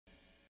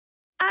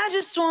I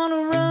just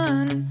wanna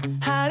run,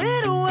 hide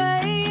it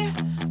away.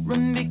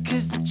 Run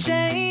because they're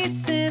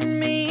chasing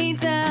me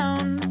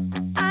down.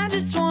 I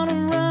just wanna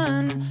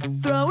run,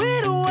 throw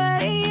it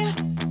away.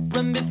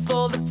 Run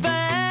before they're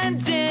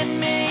finding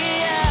me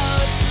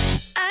out.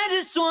 I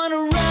just wanna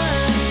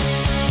run.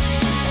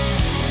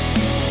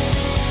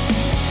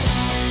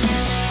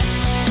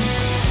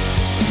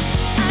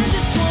 I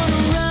just wanna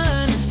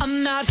run.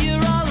 I'm out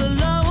here all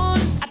alone.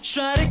 I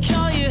try to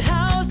call your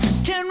house,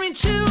 can't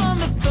reach you on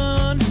the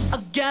phone.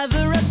 I'll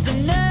gather up the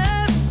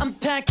nerve, I'm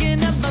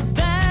packing up my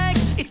bag.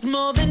 It's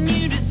more than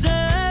you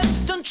deserve,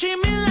 don't treat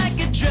me like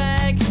a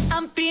drag.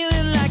 I'm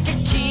feeling like I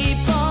keep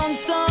on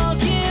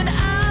talking,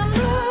 I'm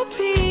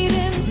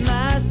repeating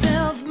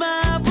myself,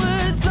 my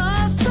words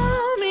lost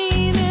all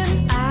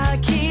meaning. I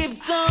keep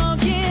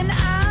talking,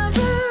 I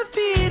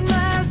repeat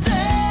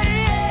myself.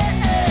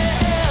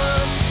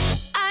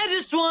 I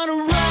just wanna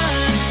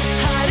run,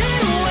 hide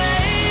it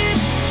away.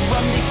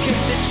 Run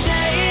because they're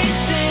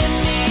chasing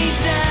me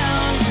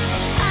down.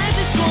 I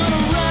just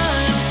wanna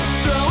run,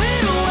 throw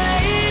it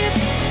away.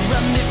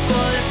 Run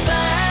before they're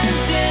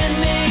finding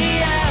me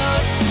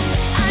out.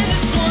 I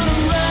just wanna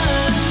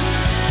run.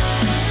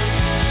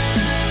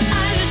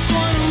 I just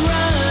wanna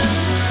run.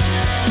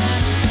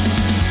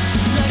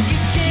 Like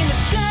a game of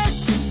chess,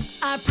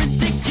 I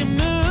predict your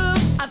move.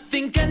 I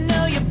think I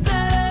know you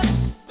better,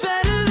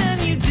 better than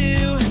you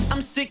do.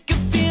 I'm sick of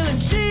feeling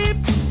cheap,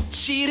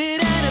 cheated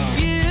and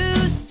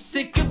abused.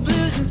 Sick of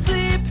losing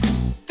sleep,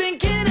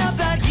 thinking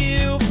about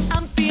you.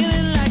 I'm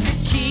feeling like I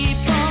keep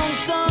on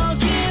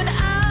talking,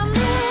 I'm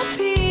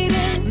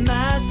repeating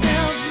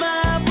myself,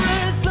 my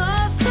words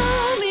lost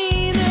all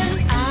meaning.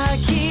 I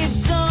keep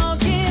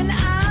talking,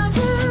 I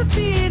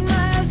repeat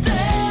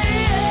myself.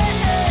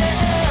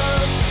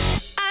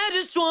 I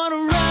just wanna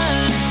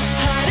run,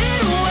 hide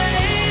it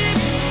away.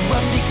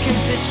 Run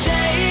because they're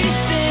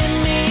chasing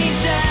me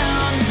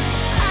down.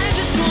 I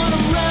just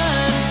wanna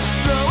run,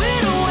 throw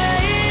it away.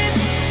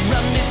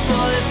 Run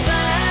before they're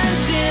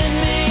finding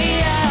me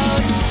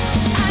out.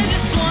 I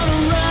just wanna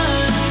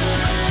run.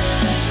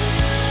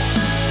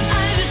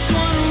 I just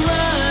wanna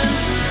run.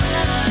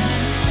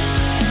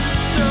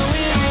 Throw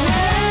it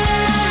away.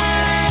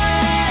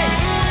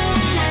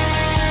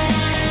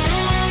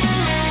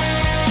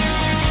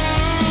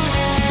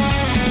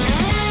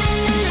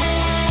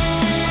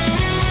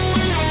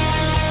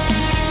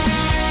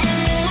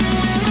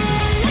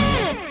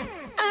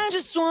 I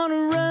just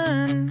wanna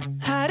run,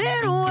 hide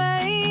it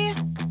away.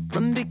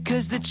 Run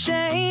because they're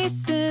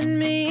chasing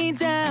me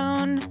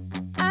down.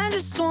 I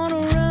just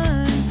wanna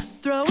run,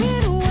 throw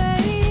it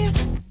away.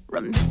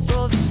 Run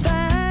before they're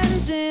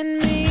finding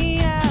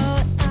me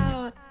out,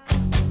 out.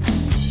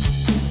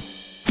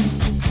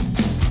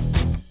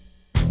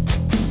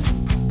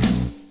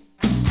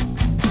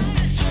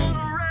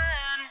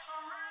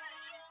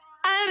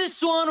 I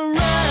just wanna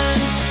run,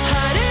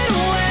 hide it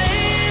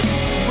away.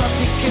 Run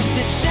because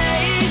they're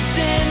chasing